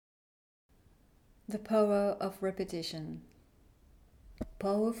The power of repetition.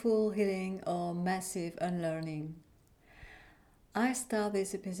 Powerful healing or massive unlearning. I start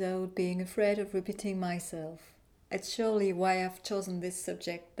this episode being afraid of repeating myself. It's surely why I've chosen this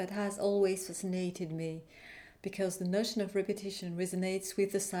subject that has always fascinated me, because the notion of repetition resonates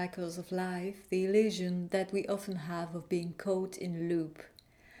with the cycles of life, the illusion that we often have of being caught in a loop.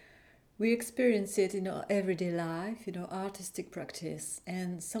 We experience it in our everyday life, in our artistic practice,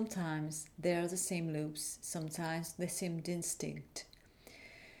 and sometimes they are the same loops, sometimes they seem distinct.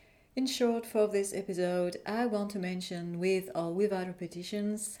 In short, for this episode, I want to mention with or without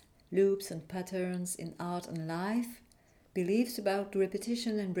repetitions, loops and patterns in art and life, beliefs about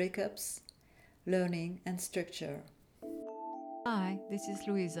repetition and breakups, learning and structure. Hi, this is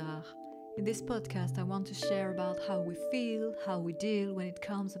Louisa. In this podcast, I want to share about how we feel, how we deal when it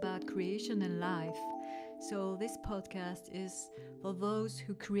comes about creation and life. So this podcast is for those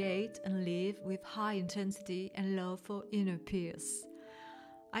who create and live with high intensity and love for inner peace.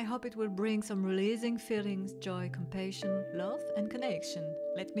 I hope it will bring some releasing feelings, joy, compassion, love and connection.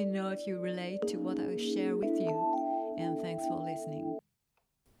 Let me know if you relate to what I share with you. And thanks for listening.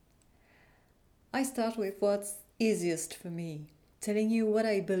 I start with what's easiest for me, telling you what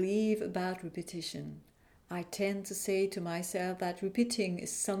I believe about repetition. I tend to say to myself that repeating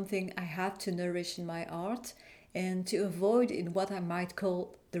is something I have to nourish in my art and to avoid in what I might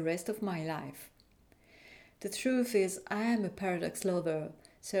call the rest of my life. The truth is, I am a paradox lover,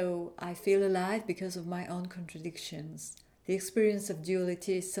 so I feel alive because of my own contradictions. The experience of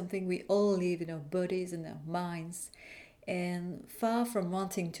duality is something we all live in our bodies and our minds, and far from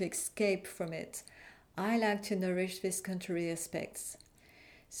wanting to escape from it, I like to nourish these contrary aspects.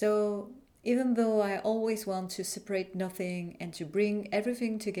 So, even though I always want to separate nothing and to bring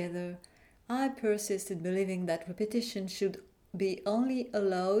everything together, I persist in believing that repetition should be only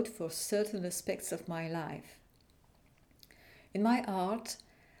allowed for certain aspects of my life. In my art,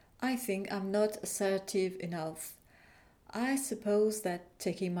 I think I'm not assertive enough. I suppose that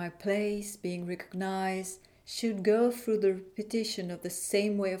taking my place, being recognized, should go through the repetition of the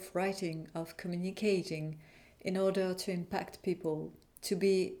same way of writing, of communicating, in order to impact people, to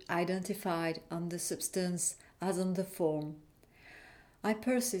be identified on the substance as on the form. I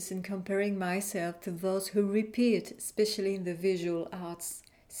persist in comparing myself to those who repeat, especially in the visual arts,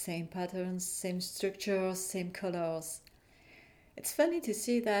 same patterns, same structures, same colors. It's funny to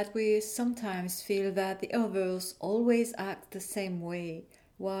see that we sometimes feel that the others always act the same way,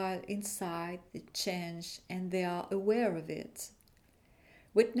 while inside they change and they are aware of it.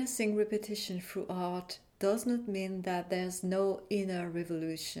 Witnessing repetition through art does not mean that there's no inner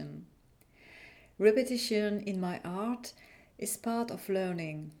revolution. Repetition in my art is part of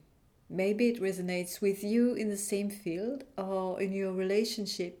learning. Maybe it resonates with you in the same field or in your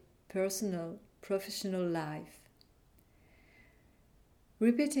relationship, personal, professional life.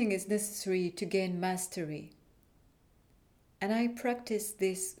 Repeating is necessary to gain mastery. And I practice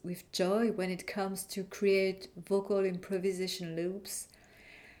this with joy when it comes to create vocal improvisation loops.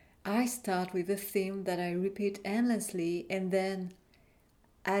 I start with a theme that I repeat endlessly and then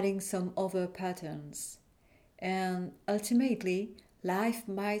adding some other patterns. And ultimately, life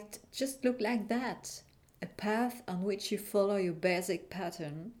might just look like that. A path on which you follow your basic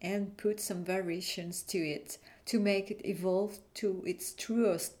pattern and put some variations to it to make it evolve to its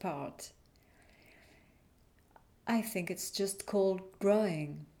truest part. I think it's just called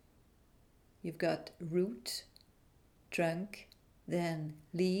growing. You've got root, trunk, then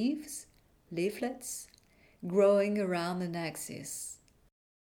leaves, leaflets, growing around an axis.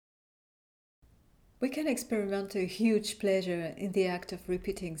 We can experiment a huge pleasure in the act of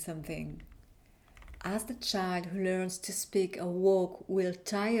repeating something. As the child who learns to speak or walk will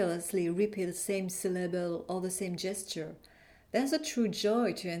tirelessly repeat the same syllable or the same gesture, there's a true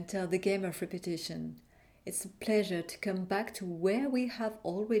joy to enter the game of repetition. It's a pleasure to come back to where we have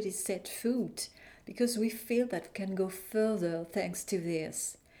already set foot, because we feel that we can go further thanks to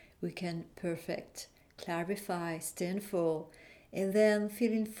this. We can perfect, clarify, stand for, and then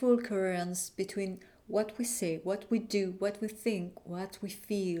feel in full coherence between what we say, what we do, what we think, what we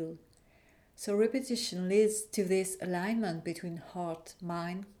feel. So repetition leads to this alignment between heart,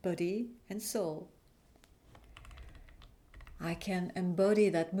 mind, body, and soul. I can embody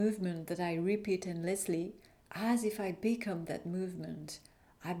that movement that I repeat endlessly as if I become that movement.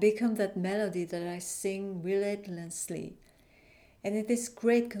 I become that melody that I sing relentlessly. And in this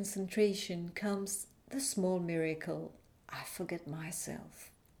great concentration comes the small miracle. I forget myself.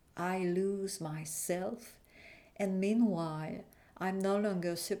 I lose myself. And meanwhile, I'm no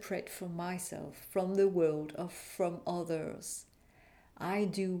longer separate from myself, from the world, or from others. I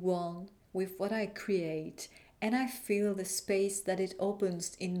do one with what I create, and I feel the space that it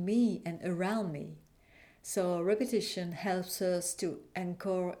opens in me and around me. So repetition helps us to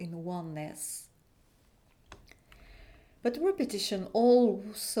anchor in oneness. But repetition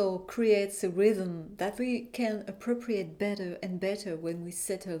also creates a rhythm that we can appropriate better and better when we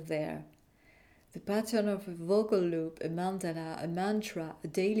settle there. The pattern of a vocal loop, a mandala, a mantra, a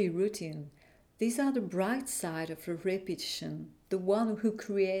daily routine, these are the bright side of a repetition, the one who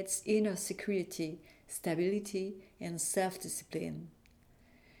creates inner security, stability, and self-discipline.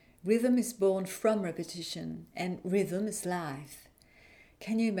 Rhythm is born from repetition, and rhythm is life.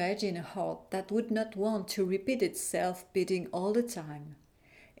 Can you imagine a heart that would not want to repeat itself beating all the time?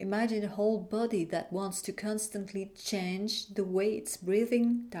 Imagine a whole body that wants to constantly change the way it's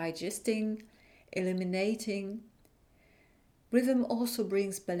breathing, digesting, eliminating. Rhythm also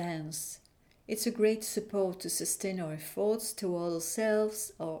brings balance. It's a great support to sustain our efforts toward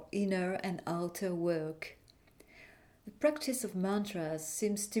ourselves, our inner and outer work. The practice of mantras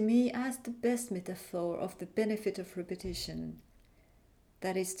seems to me as the best metaphor of the benefit of repetition.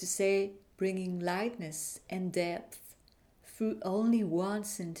 That is to say, bringing lightness and depth through only one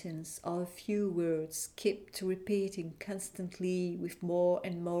sentence or a few words kept repeating constantly with more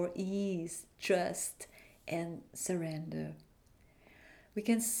and more ease, trust, and surrender. We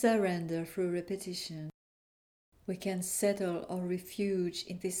can surrender through repetition. We can settle our refuge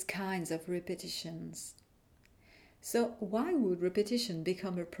in these kinds of repetitions. So why would repetition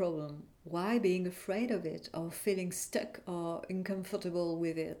become a problem? Why being afraid of it or feeling stuck or uncomfortable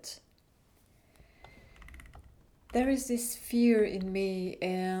with it? There is this fear in me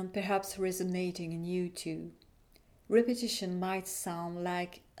and perhaps resonating in you too. Repetition might sound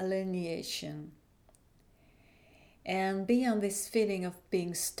like alienation. And beyond this feeling of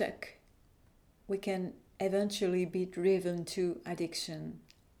being stuck, we can eventually be driven to addiction.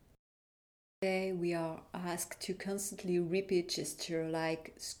 Today we are asked to constantly repeat gestures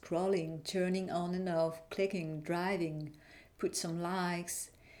like scrolling, turning on and off, clicking, driving, put some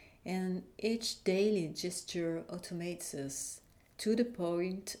likes, and each daily gesture automates us to the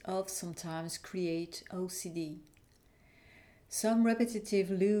point of sometimes create OCD. Some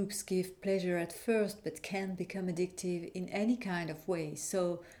repetitive loops give pleasure at first but can become addictive in any kind of way,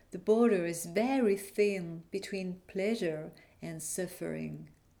 so the border is very thin between pleasure and suffering,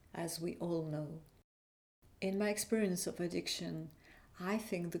 as we all know. In my experience of addiction, I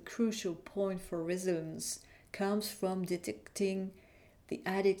think the crucial point for resilience comes from detecting the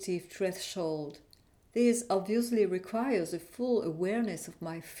addictive threshold. This obviously requires a full awareness of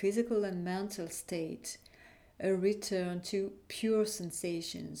my physical and mental state, a return to pure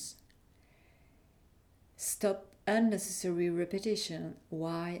sensations. Stop unnecessary repetition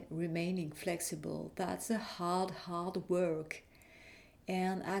while remaining flexible. That's a hard work.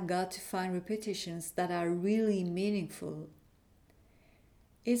 And I got to find repetitions that are really meaningful.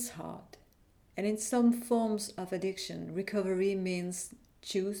 It's hard. And in some forms of addiction, recovery means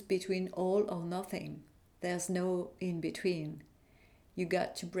choose between all or nothing. There's no in between. You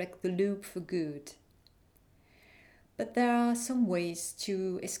got to break the loop for good. But there are some ways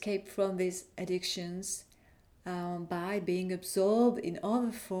to escape from these addictions by being absorbed in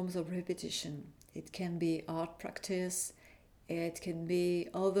other forms of repetition. It can be art practice, it can be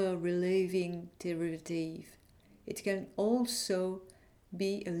other relieving derivative. It can also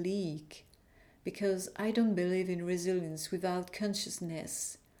be a leak, because I don't believe in resilience without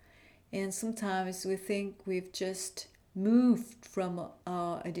consciousness. And sometimes we think we've just moved from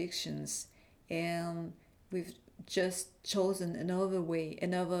our addictions and we've just chosen another way,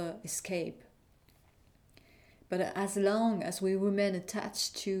 another escape. But as long as we remain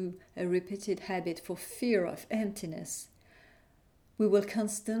attached to a repeated habit for fear of emptiness, we will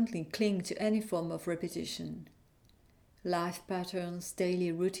constantly cling to any form of repetition. Life patterns,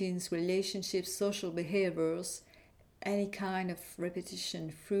 daily routines, relationships, social behaviors, any kind of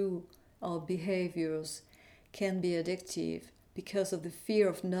repetition through our behaviors can be addictive because of the fear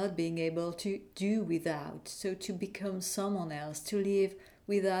of not being able to do without, so to become someone else, to live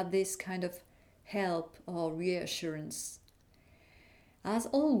without this kind of help or reassurance. As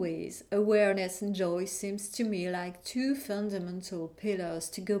always, awareness and joy seems to me like two fundamental pillars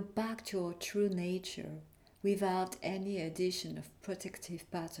to go back to our true nature without any addition of protective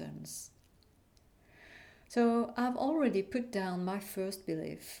patterns. So I've already put down my first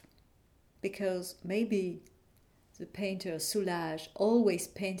belief, because maybe the painter Soulages always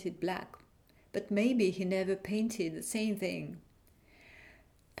painted black, but maybe he never painted the same thing.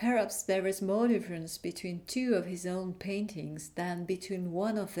 Perhaps there is more difference between two of his own paintings than between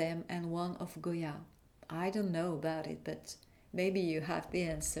one of them and one of Goya. I don't know about it, but maybe you have the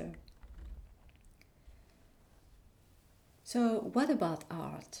answer. So, what about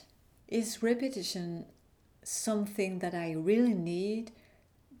art? Is repetition something that I really need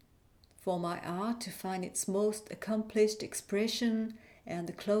for my art to find its most accomplished expression and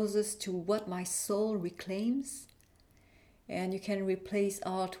the closest to what my soul reclaims? And you can replace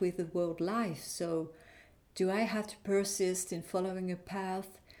art with the word life. So, do I have to persist in following a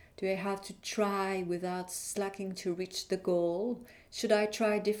path? Do I have to try without slacking to reach the goal? Should I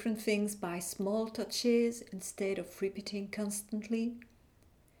try different things by small touches instead of repeating constantly?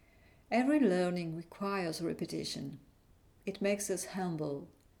 Every learning requires repetition. It makes us humble.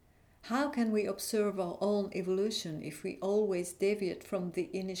 How can we observe our own evolution if we always deviate from the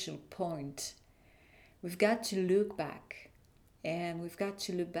initial point? We've got to look back, and we've got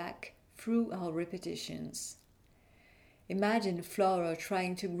to look back through our repetitions. Imagine a flower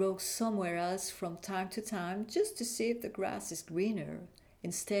trying to grow somewhere else from time to time just to see if the grass is greener,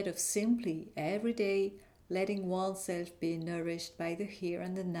 instead of simply, every day, letting oneself be nourished by the here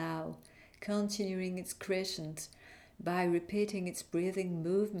and the now, continuing its crescent by repeating its breathing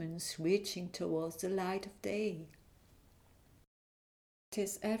movements, reaching towards the light of day. It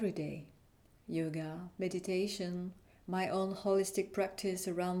is every day. Yoga, meditation, my own holistic practice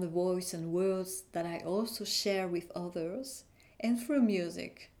around the voice and words that I also share with others, and through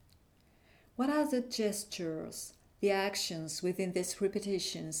music. What are the gestures, the actions within these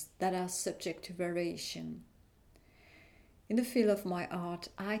repetitions that are subject to variation? In the field of my art,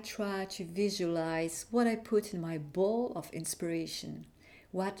 I try to visualize what I put in my bowl of inspiration,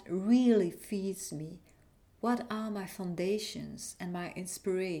 what really feeds me, what are my foundations and my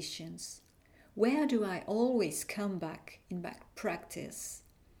inspirations. Where do I always come back in my practice?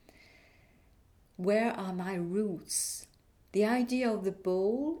 Where are my roots? The idea of the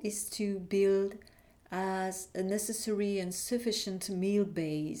bowl is to build as a necessary and sufficient meal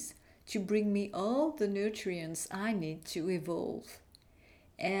base to bring me all the nutrients I need to evolve,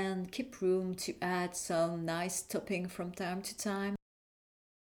 and keep room to add some nice topping from time to time,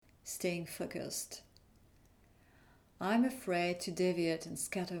 staying focused. I'm afraid to deviate and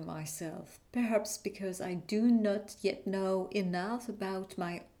scatter myself, perhaps because I do not yet know enough about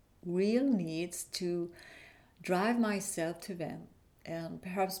my real needs to drive myself to them, and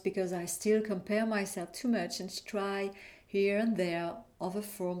perhaps because I still compare myself too much and try here and there other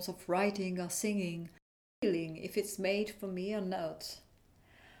forms of writing or singing, feeling if it's made for me or not.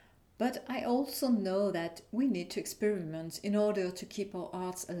 But I also know that we need to experiment in order to keep our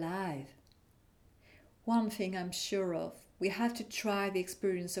arts alive. One thing I'm sure of, we have to try the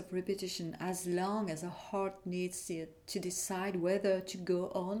experience of repetition as long as our heart needs it to decide whether to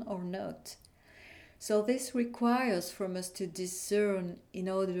go on or not. So this requires from us to discern in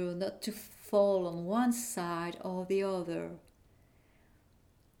order not to fall on one side or the other.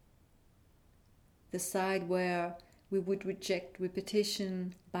 The side where we would reject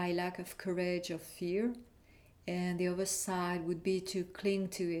repetition by lack of courage or fear, and the other side would be to cling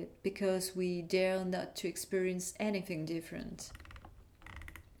to it because we dare not to experience anything different.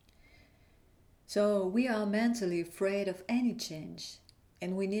 So we are mentally afraid of any change,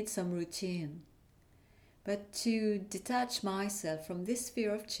 and we need some routine. But to detach myself from this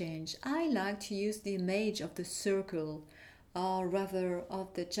fear of change, I like to use the image of the circle, or rather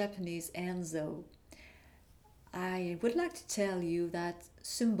of the Japanese Enzo. I would like to tell you that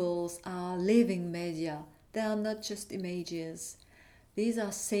symbols are living media. They are not just images. These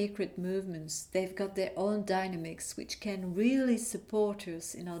are sacred movements. They've got their own dynamics which can really support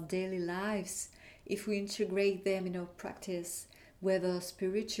us in our daily lives if we integrate them in our practice, whether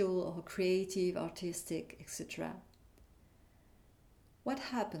spiritual or creative, artistic, etc. What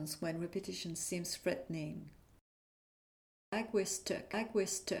happens when repetition seems threatening? Like we're stuck, like we're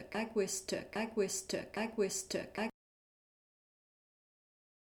stuck, like we're stuck, like we're stuck, like we're stuck.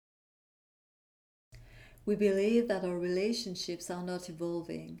 We believe that our relationships are not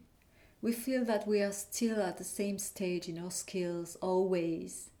evolving. We feel that we are still at the same stage in our skills,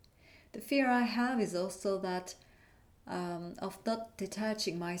 always. The fear I have is also that of not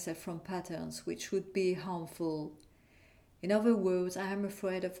detaching myself from patterns, which would be harmful. In other words, I am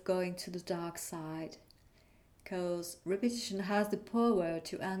afraid of going to the dark side, because repetition has the power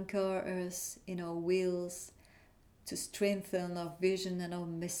to anchor us in our wills, to strengthen our vision and our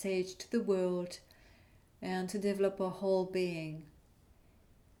message to the world, and to develop our whole being.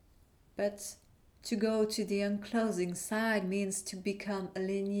 But to go to the unclosing side means to become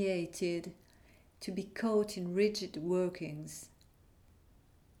alienated, to be caught in rigid workings.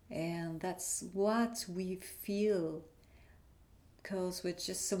 And that's what we feel, because we're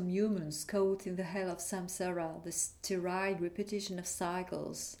just some humans caught in the hell of samsara, the sterile repetition of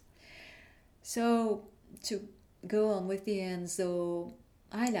cycles. So to go on with the Enzo,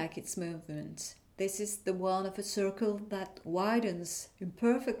 I like its movement. This is the one of a circle that widens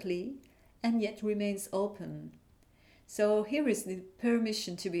imperfectly and yet remains open. So here is the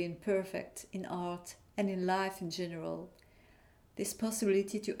permission to be imperfect in art and in life in general. This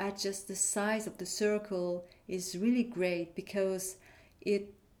possibility to adjust the size of the circle is really great because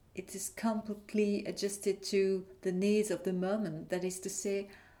it it is completely adjusted to the needs of the moment. That is to say,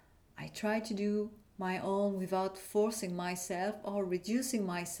 I try to do my own without forcing myself or reducing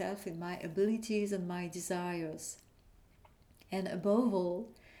myself in my abilities and my desires. And above all,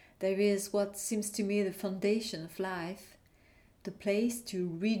 there is what seems to me the foundation of life, the place to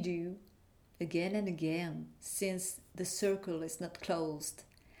redo again and again, since the circle is not closed.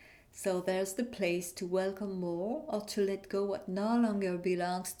 So there's the place to welcome more or to let go what no longer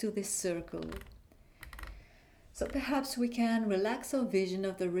belongs to this circle. So perhaps we can relax our vision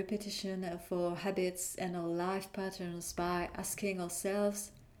of the repetition of our habits and our life patterns by asking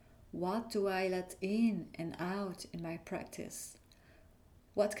ourselves, what do I let in and out in my practice?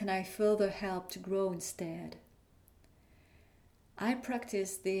 What can I further help to grow instead? I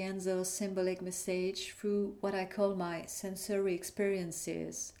practice the Enzo symbolic message through what I call my sensory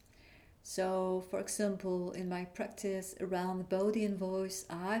experiences. So, for example, in my practice around the body and voice,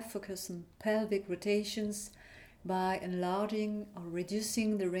 I focus on pelvic rotations by enlarging or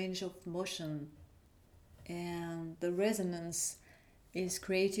reducing the range of motion. And the resonance is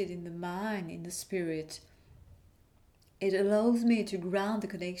created in the mind, in the spirit. It allows me to ground the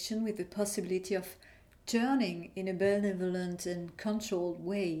connection with the possibility of turning in a benevolent and controlled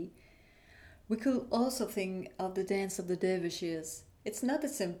way. We could also think of the dance of the dervishes. It's not a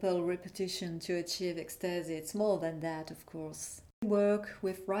simple repetition to achieve ecstasy, it's more than that, of course. In work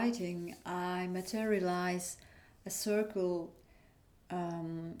with writing, I materialize a circle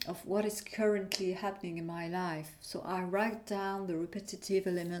of what is currently happening in my life. So I write down the repetitive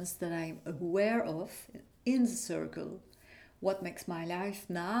elements that I'm aware of in the circle. What makes my life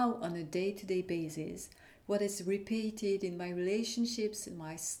now on a day-to-day basis, what is repeated in my relationships, in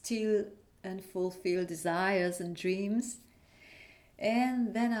my still unfulfilled desires and dreams.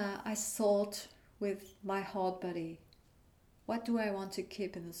 And then I thought with my heart body, what do I want to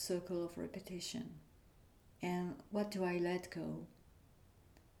keep in the circle of repetition? And what do I let go?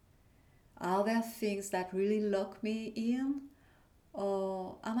 Are there things that really lock me in?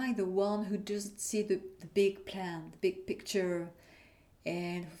 Or am I the one who doesn't see the big plan, the big picture,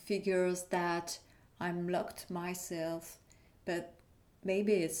 and who figures that I'm locked myself? But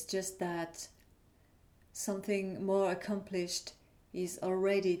maybe it's just that something more accomplished is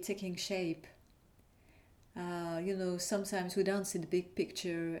already taking shape. Sometimes we don't see the big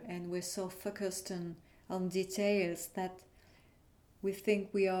picture and we're so focused on details that we think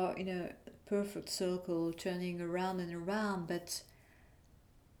we are in a perfect circle turning around and around, but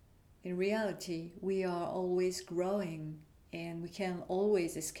in reality we are always growing and we can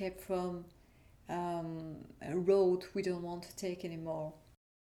always escape from a road we don't want to take anymore.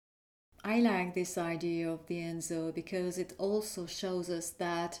 I like this idea of the Enzo because it also shows us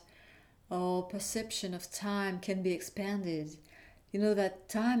that our perception of time can be expanded. You know that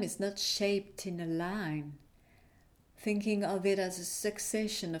time is not shaped in a line. Thinking of it as a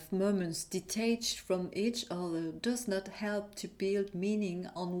succession of moments detached from each other does not help to build meaning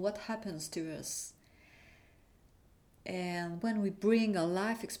on what happens to us. And when we bring our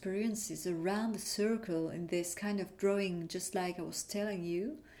life experiences around the circle in this kind of drawing, just like I was telling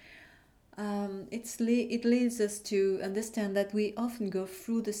you, it leads us to understand that we often go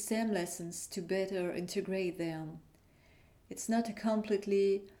through the same lessons to better integrate them. It's not a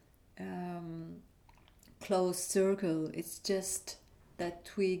completely closed circle, it's just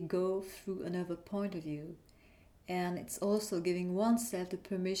that we go through another point of view. And it's also giving oneself the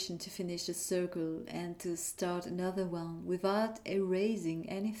permission to finish a circle and to start another one without erasing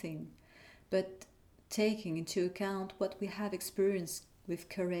anything, but taking into account what we have experienced with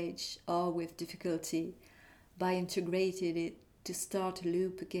courage or with difficulty by integrating it to start a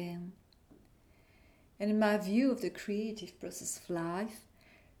loop again. And in my view of the creative process of life,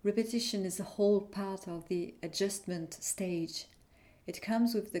 repetition is a whole part of the adjustment stage. It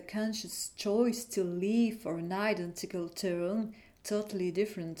comes with the conscious choice to leave for an identical turn, totally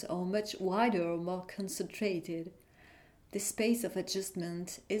different or much wider or more concentrated. This space of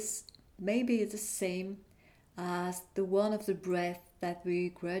adjustment is maybe the same as the one of the breath that we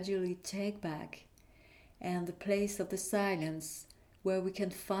gradually take back, and the place of the silence where we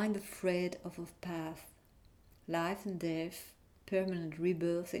can find the thread of our path, life and death, permanent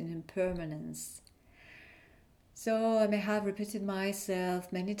rebirth and impermanence. So I may have repeated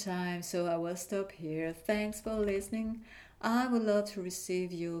myself many times, so I will stop here. Thanks for listening. I would love to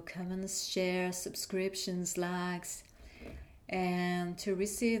receive your comments, shares, subscriptions, likes. And to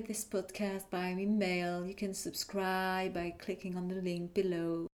receive this podcast by email, you can subscribe by clicking on the link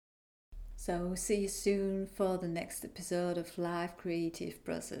below. So see you soon for the next episode of Life Creative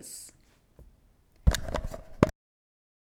Process.